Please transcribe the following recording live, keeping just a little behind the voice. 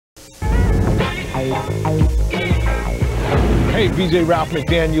Hey, VJ Ralph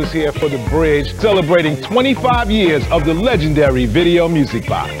McDaniels here for The Bridge, celebrating 25 years of the legendary Video Music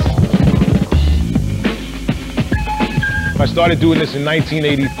Box. I started doing this in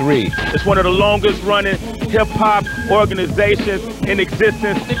 1983. It's one of the longest running hip-hop organizations in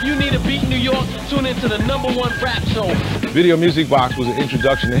existence. If you need a beat in New York, tune into the #1 rap show. Video Music Box was an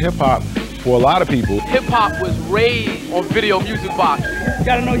introduction to hip-hop for a lot of people. Hip-hop was raised on Video Music Box. You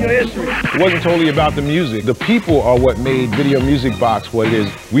gotta know your history. It wasn't totally about the music. The people are what made Video Music Box what it is.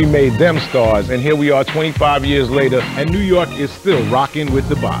 We made them stars, and here we are 25 years later, and New York is still rocking with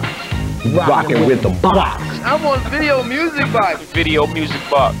the box. Rocking with the box. I'm on Video Music Box. Video Music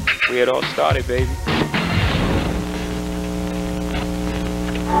Box, where it all started, baby.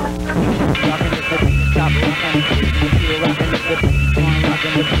 Stop